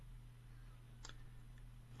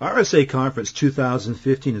RSA Conference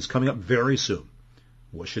 2015 is coming up very soon.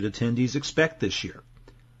 What should attendees expect this year?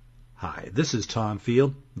 Hi, this is Tom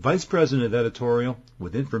Field, Vice President of Editorial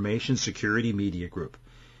with Information Security Media Group.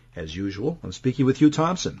 As usual, I'm speaking with Hugh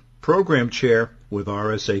Thompson, Program Chair with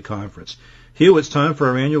RSA Conference. Hugh, it's time for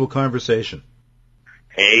our annual conversation.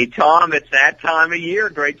 Hey, Tom, it's that time of year.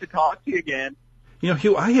 Great to talk to you again. You know,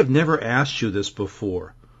 Hugh, I have never asked you this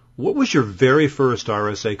before. What was your very first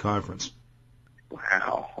RSA conference?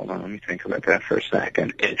 Wow, hold on, let me think about that for a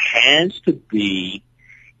second. It has to be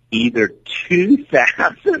either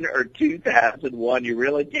 2000 or 2001. You're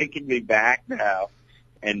really taking me back now.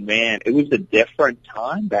 And, man, it was a different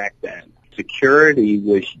time back then. Security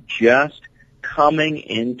was just coming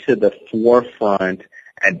into the forefront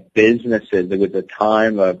at businesses. It was a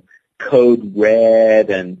time of Code Red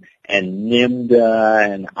and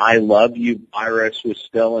NIMDA and I Love You virus was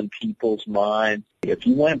still in people's minds. If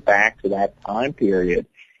you went back to that time period,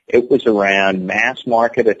 it was around mass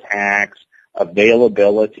market attacks,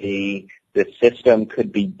 availability, the system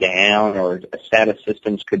could be down or a set of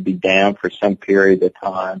systems could be down for some period of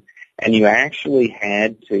time, and you actually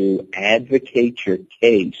had to advocate your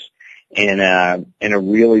case in a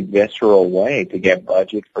really visceral way to get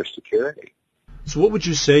budget for security. So what would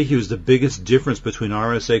you say, Hugh, is the biggest difference between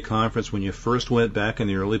RSA Conference when you first went back in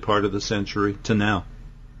the early part of the century to now?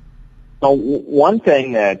 Well, one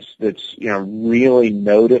thing that's really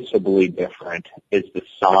noticeably different is the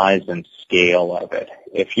size and scale of it.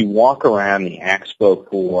 If you walk around the expo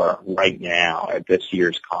floor right now at this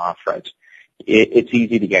year's conference, it's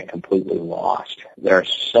easy to get completely lost. There are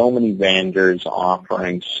so many vendors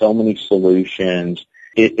offering so many solutions.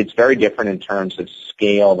 It's very different in terms of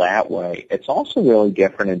scale that way. It's also really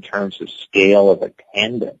different in terms of scale of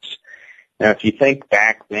attendance. Now, if you think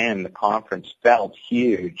back then, the conference felt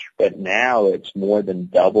huge, but now it's more than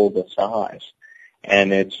double the size.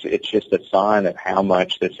 And it's just a sign of how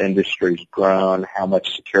much this industry's grown, how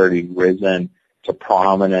much security's risen to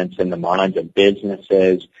prominence in the minds of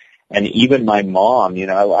businesses. And even my mom,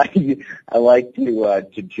 I like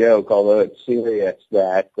to joke, although it's serious,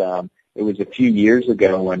 that it was a few years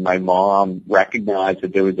ago when my mom recognized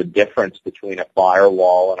that there was a difference between a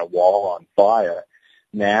firewall and a wall on fire.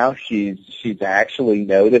 Now she's actually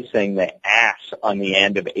noticing the S on the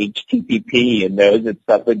end of HTTP and knows it's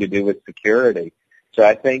something to do with security. So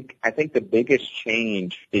I think the biggest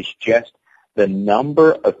change is just the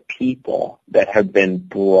number of people that have been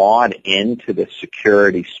brought into the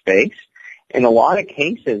security space. In a lot of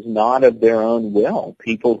cases, not of their own will.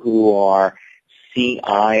 People who are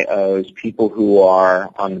CIOs, people who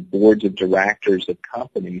are on the boards of directors of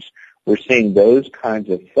companies. We're seeing those kinds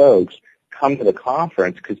of folks come to the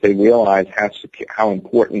conference because they realize how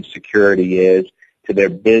important security is to their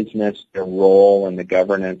business, their role, and the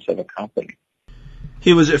governance of a company.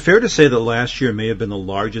 Hugh, is it fair to say that last year may have been the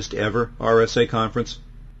largest ever RSA conference?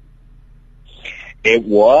 It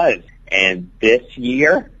was, and this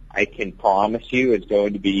year, I can promise you, is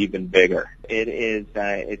going to be even bigger. It is.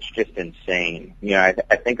 It's just insane. I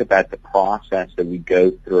think about the process that we go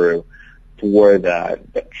through for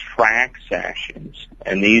the track sessions,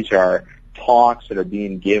 and these are talks that are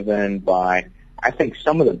being given by, I think,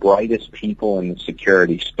 some of the brightest people in the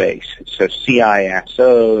security space. So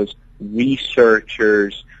CISOs,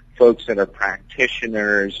 researchers, folks that are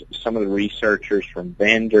practitioners, some of the researchers from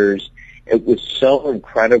vendors. It was so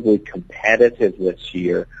incredibly competitive this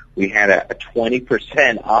year. We had a 20%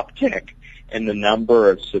 uptick in the number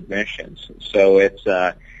of submissions. So it's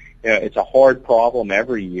a hard problem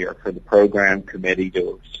every year for the program committee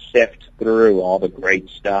to sift through all the great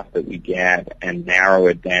stuff that we get and narrow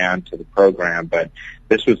it down to the program. But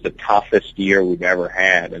this was the toughest year we've ever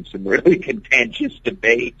had, and some really contentious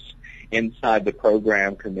debates inside the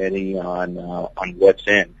program committee on what's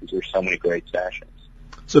in, because there's so many great sessions.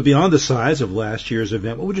 So beyond the size of last year's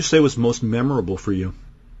event, what would you say was most memorable for you?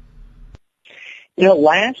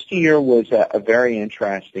 Last year was a very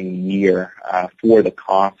interesting year for the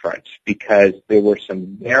conference because there were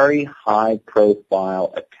some very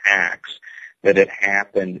high-profile attacks that had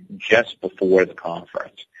happened just before the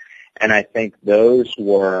conference. And I think those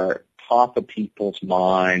were top of people's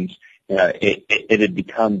minds. It had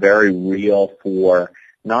become very real for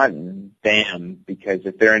not them, because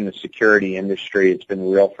if they're in the security industry, it's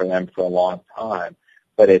been real for them for a long time,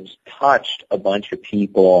 but it's touched a bunch of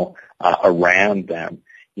people around them.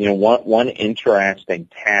 One interesting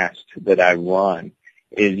test that I run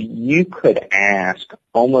is you could ask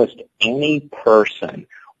almost any person,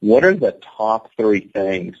 what are the top 3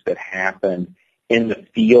 things that happened in the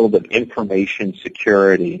field of information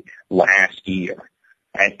security last year?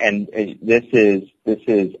 And this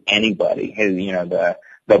is anybody.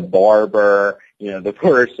 The the barber, the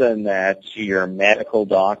person that's your medical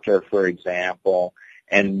doctor, for example,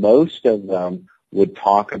 and most of them would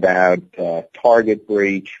talk about Target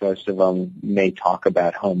breach. Most of them may talk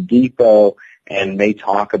about Home Depot and may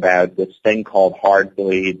talk about this thing called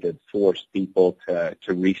Heartbleed that forced people to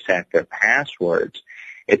reset their passwords.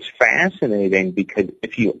 It's fascinating because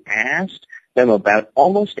if you asked them about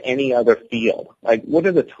almost any other field, like what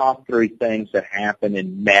are the top 3 things that happened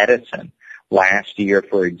in medicine last year,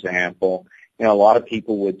 for example, a lot of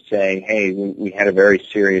people would say, hey, we had a very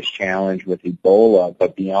serious challenge with Ebola,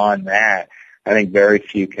 but beyond that, I think very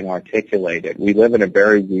few can articulate it. We live in a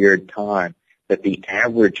very weird time that the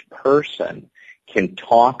average person can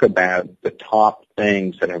talk about the top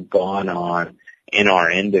things that have gone on in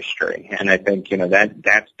our industry. And I think,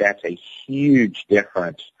 that's a huge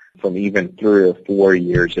difference from even 3 or 4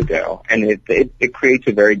 years ago. And it creates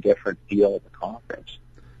a very different feel at the conference.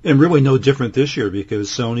 And really no different this year because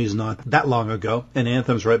Sony's not that long ago and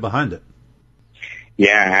Anthem's right behind it.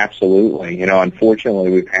 Yeah, absolutely. Unfortunately,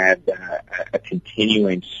 we've had a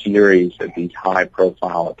continuing series of these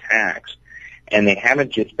high-profile attacks, and they haven't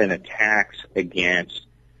just been attacks against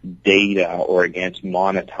data or against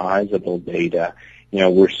monetizable data.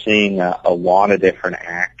 We're seeing a lot of different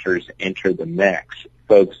actors enter the mix,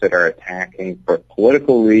 folks that are attacking for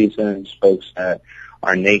political reasons, folks that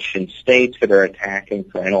are nation states that are attacking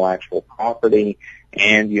for intellectual property,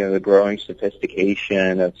 and, the growing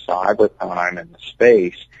sophistication of cybercrime in the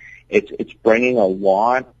space. It's bringing a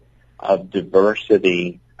lot of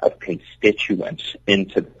diversity of constituents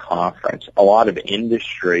into the conference, a lot of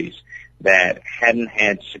industries that hadn't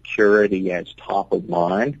had security as top of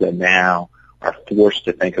mind that now are forced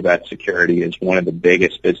to think about security as one of the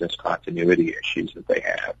biggest business continuity issues that they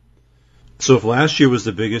have. So if last year was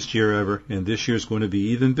the biggest year ever and this year's going to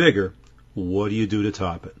be even bigger, what do you do to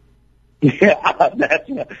top it? Yeah,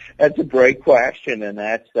 that's a great question, and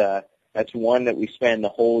that's one that we spend the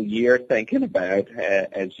whole year thinking about,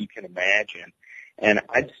 as you can imagine. And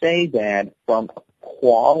I'd say that from a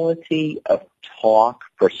quality of talk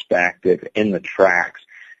perspective in the tracks,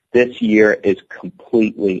 this year is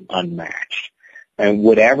completely unmatched. And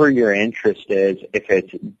whatever your interest is, if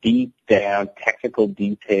it's deep down technical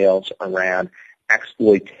details around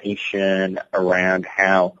exploitation, around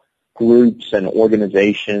how groups and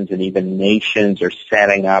organizations and even nations are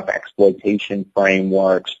setting up exploitation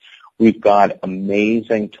frameworks, we've got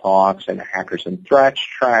amazing talks in the Hackers and Threats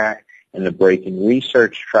track and the Breaking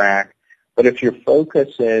Research track. But if your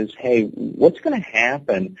focus is, hey, what's going to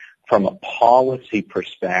happen from a policy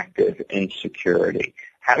perspective in security?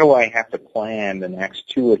 How do I have to plan the next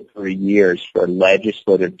 2 or 3 years for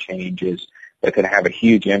legislative changes that could have a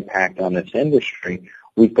huge impact on this industry?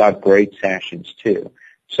 We've got great sessions too.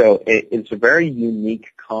 So it's a very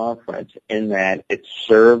unique conference in that it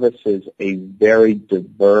services a very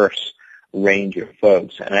diverse range of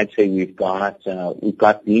folks. And I'd say we've got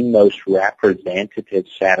the most representative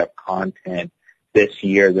set of content this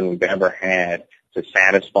year than we've ever had to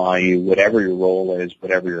satisfy you, whatever your role is,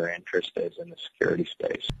 whatever your interest is in the security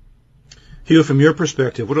space. Hugh, from your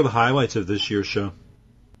perspective, what are the highlights of this year's show?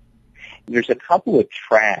 There's a couple of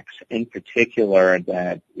tracks in particular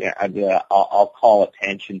that I'll call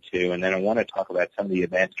attention to, and then I want to talk about some of the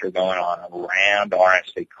events that are going on around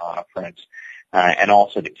RSA Conference, and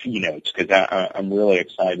also the keynotes, because I'm really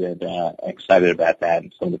excited about that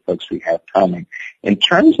and some of the folks we have coming. In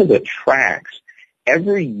terms of the tracks,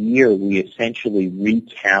 every year we essentially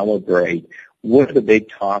recalibrate what are the big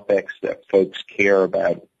topics that folks care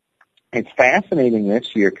about. It's fascinating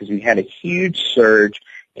this year because we had a huge surge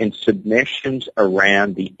in submissions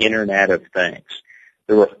around the Internet of Things.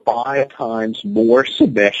 There were 5 times more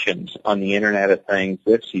submissions on the Internet of Things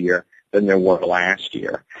this year than there were last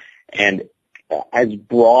year. And as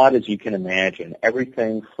broad as you can imagine,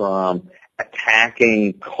 everything from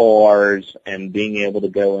attacking cars and being able to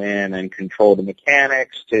go in and control the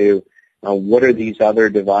mechanics to what are these other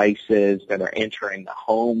devices that are entering the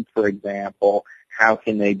home, for example, how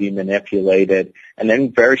can they be manipulated, and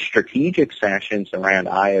then very strategic sessions around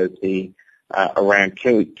IoT, around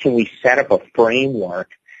can we set up a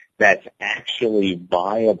framework that's actually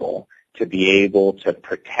viable to be able to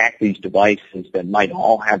protect these devices that might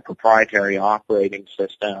all have proprietary operating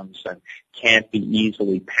systems and can't be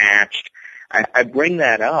easily patched. I bring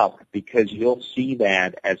that up because you'll see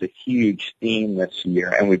that as a huge theme this year,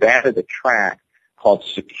 and we've added a track called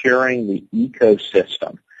Securing the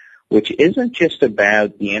Ecosystem, which isn't just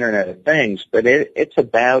about the Internet of Things, but it's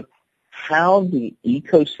about how the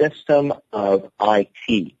ecosystem of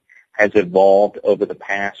IT has evolved over the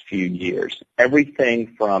past few years.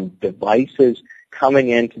 Everything from devices coming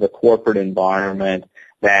into the corporate environment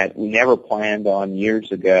that we never planned on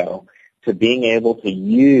years ago to being able to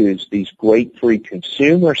use these great free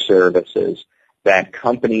consumer services that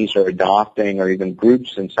companies are adopting or even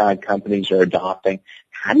groups inside companies are adopting.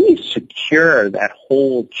 How do you secure that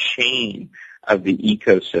whole chain of the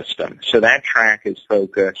ecosystem? So that track is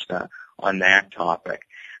focused on that topic.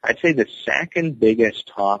 I'd say the second biggest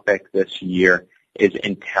topic this year is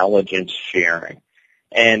intelligence sharing.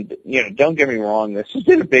 And, don't get me wrong, this has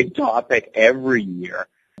been a big topic every year,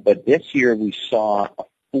 but this year we saw a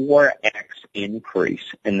 4x increase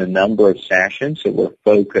in the number of sessions that were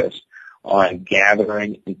focused on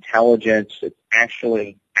gathering intelligence that's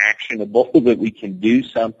actually actionable that we can do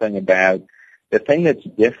something about. The thing that's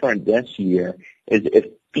different this year is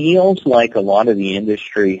it feels like a lot of the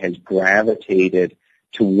industry has gravitated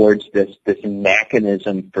towards this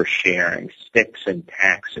mechanism for sharing, sticks and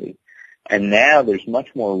taxi. And now there's much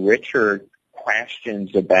more richer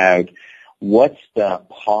questions about what's the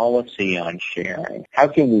policy on sharing? How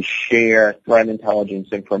can we share threat intelligence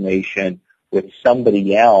information with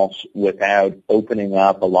somebody else without opening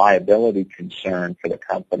up a liability concern for the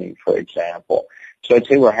company, for example? So I'd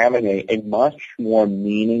say we're having a much more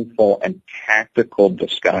meaningful and tactical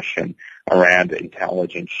discussion around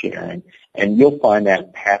intelligence sharing, and you'll find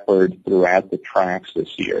that peppered throughout the tracks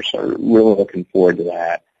this year, so really looking forward to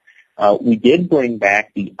that. We did bring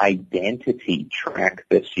back the identity track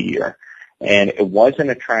this year, and it wasn't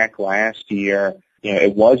a track last year.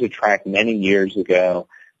 It was a track many years ago.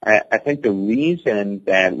 I think the reason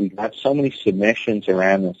that we got so many submissions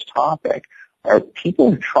around this topic are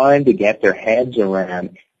people are trying to get their heads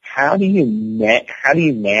around how do you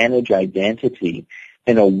manage identity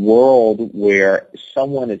in a world where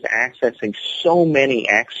someone is accessing so many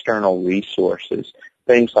external resources,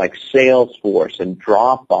 things like Salesforce and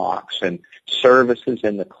Dropbox and services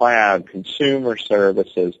in the cloud, consumer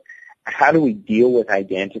services. How do we deal with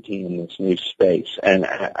identity in this new space? And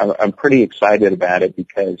I'm pretty excited about it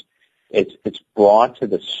because it's brought to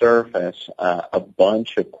the surface a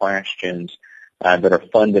bunch of questions that are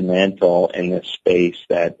fundamental in this space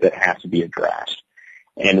that have to be addressed.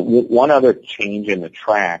 And one other change in the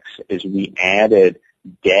tracks is we added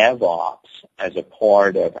DevOps as a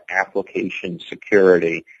part of application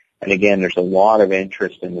security. And again, there's a lot of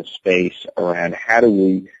interest in this space around how do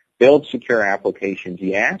we build secure applications,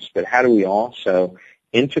 yes, but how do we also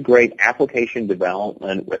integrate application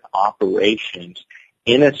development with operations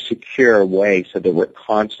in a secure way so that we're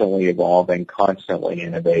constantly evolving, constantly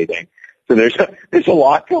innovating. So there's a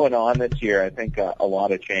lot going on this year. I think a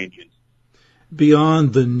lot of changes.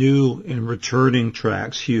 Beyond the new and returning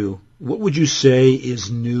tracks, Hugh, what would you say is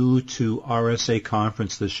new to RSA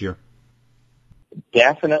Conference this year?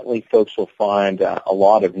 Definitely folks will find a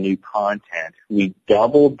lot of new content. We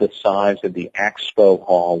doubled the size of the expo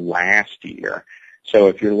hall last year. So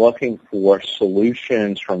if you're looking for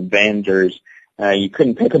solutions from vendors, you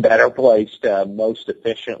couldn't pick a better place to most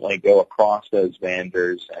efficiently go across those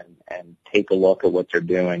vendors and take a look at what they're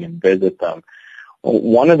doing and visit them.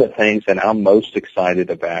 One of the things that I'm most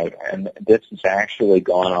excited about, and this has actually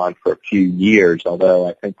gone on for a few years, although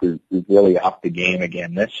I think we've really upped the game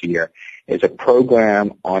again this year, is a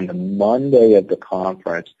program on the Monday of the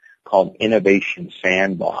conference called Innovation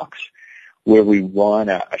Sandbox, where we run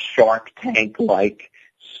a Shark Tank-like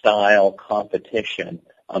style competition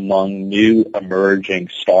among new emerging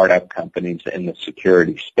startup companies in the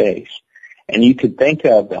security space. And you could think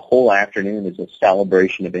of the whole afternoon as a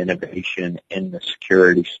celebration of innovation in the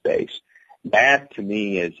security space. That, to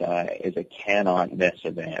me, is a cannot-miss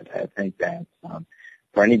event. I think that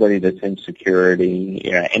for anybody that's in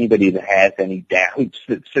security, anybody that has any doubts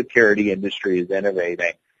that the security industry is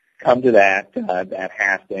innovating, come to that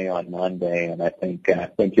half day on Monday, and I think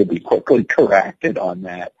you'll be quickly corrected on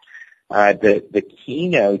that. The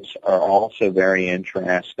keynotes are also very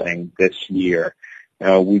interesting this year.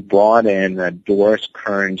 We brought in Doris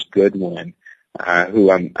Kearns Goodwin, who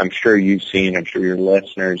I'm sure you've seen, I'm sure your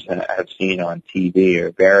listeners have seen on TV,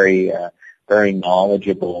 a very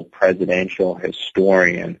knowledgeable presidential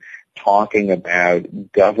historian talking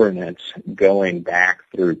about governance going back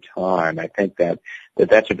through time. I think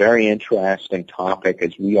that's a very interesting topic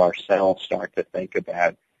as we ourselves start to think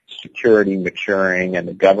about security maturing and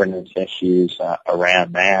the governance issues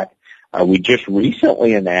around that. We just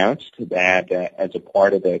recently announced that as a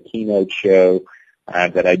part of the keynote show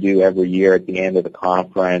that I do every year at the end of the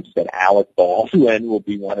conference, that Alec Baldwin will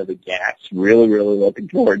be one of the guests. Really, really looking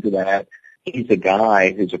forward to that. He's a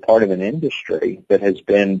guy who's a part of an industry that has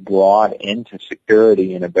been brought into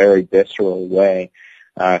security in a very visceral way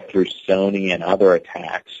through Sony and other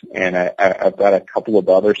attacks. And I've got a couple of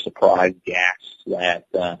other surprise guests that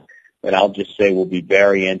that I'll just say will be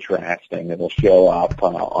very interesting. It'll show up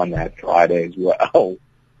on that Friday as well.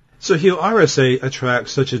 So, Hugh, RSA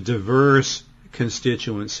attracts such a diverse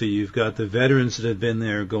constituency. You've got the veterans that have been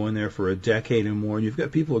there, going there for a decade or more, and you've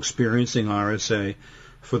got people experiencing RSA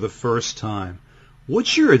for the first time.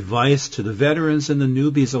 What's your advice to the veterans and the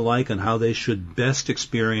newbies alike on how they should best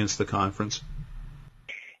experience the conference?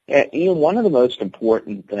 One of the most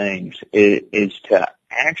important things is to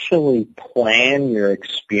actually plan your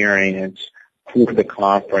experience for the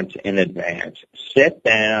conference in advance. Sit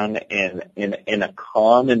down in a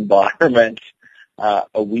calm environment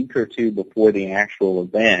a week or two before the actual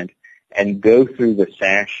event and go through the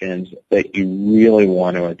sessions that you really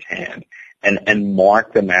want to attend and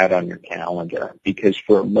mark them out on your calendar. Because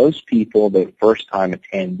for most people, the first-time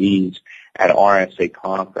attendees at RSA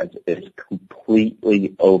conference is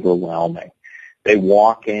completely overwhelming. They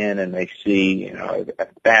walk in and they see,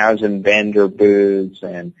 1,000 vendor booths,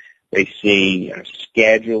 and they see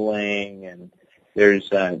scheduling, and there's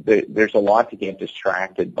a lot to get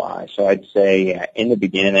distracted by. So I'd say in the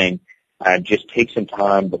beginning, just take some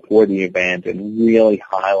time before the event and really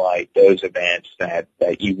highlight those events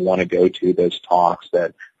that you want to go to, those talks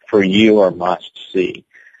that for you are must see.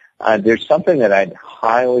 There's something that I'd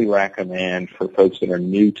highly recommend for folks that are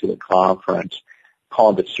new to the conference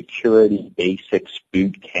called the Security Basics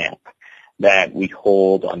Boot Camp that we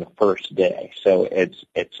hold on the first day. So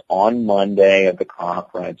it's on Monday of the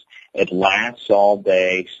conference. It lasts all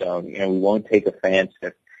day, so we won't take offense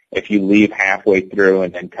if you leave halfway through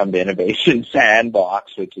and then come to Innovation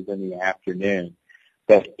Sandbox, which is in the afternoon.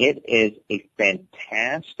 But it is a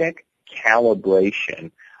fantastic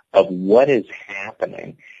calibration of what is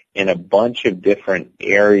happening in a bunch of different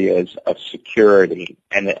areas of security.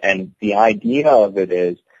 And the idea of it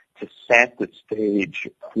is to set the stage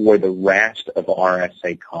for the rest of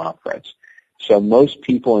RSA conference. So most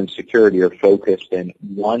people in security are focused in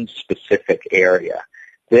one specific area.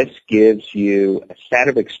 This gives you a set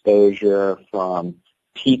of exposure from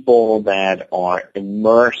people that are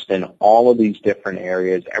immersed in all of these different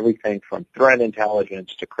areas, everything from threat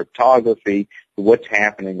intelligence to cryptography to what's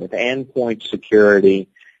happening with endpoint security,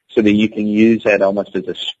 so that you can use that almost as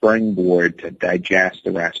a springboard to digest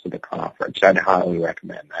the rest of the conference. I'd highly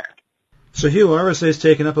recommend that. So, Hugh, RSA has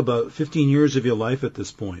taken up about 15 years of your life at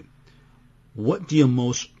this point. What do you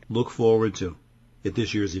most look forward to at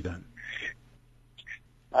this year's event?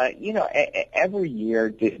 Every year,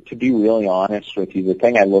 to be really honest with you, the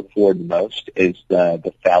thing I look forward to most is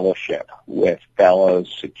the fellowship with fellow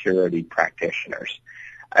security practitioners.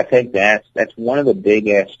 I think that's one of the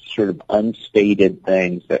biggest sort of unstated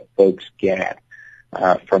things that folks get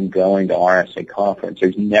from going to RSA conference.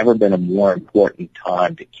 There's never been a more important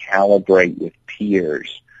time to calibrate with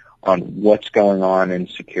peers on what's going on in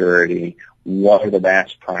security, what are the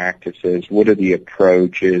best practices, what are the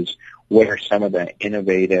approaches, what are some of the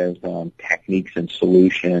innovative techniques and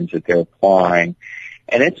solutions that they're applying.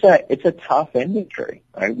 And it's a tough industry,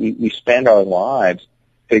 right? We spend our lives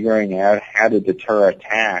figuring out how to deter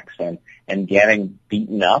attacks and getting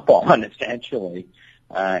beaten up on, essentially.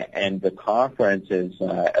 And the conference is,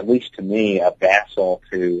 at least to me, a vessel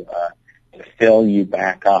to fill you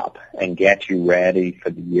back up and get you ready for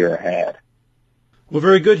the year ahead. Well,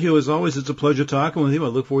 very good, Hugh. As always, it's a pleasure talking with you. I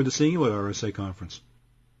look forward to seeing you at RSA Conference.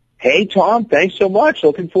 Hey, Tom, thanks so much.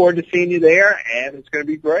 Looking forward to seeing you there, and it's going to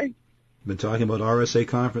be great. I've been talking about RSA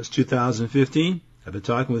Conference 2015. I've been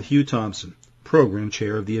talking with Hugh Thompson, Program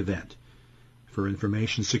Chair of the event. For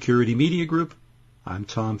Information Security Media Group, I'm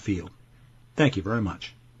Tom Field. Thank you very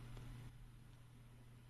much.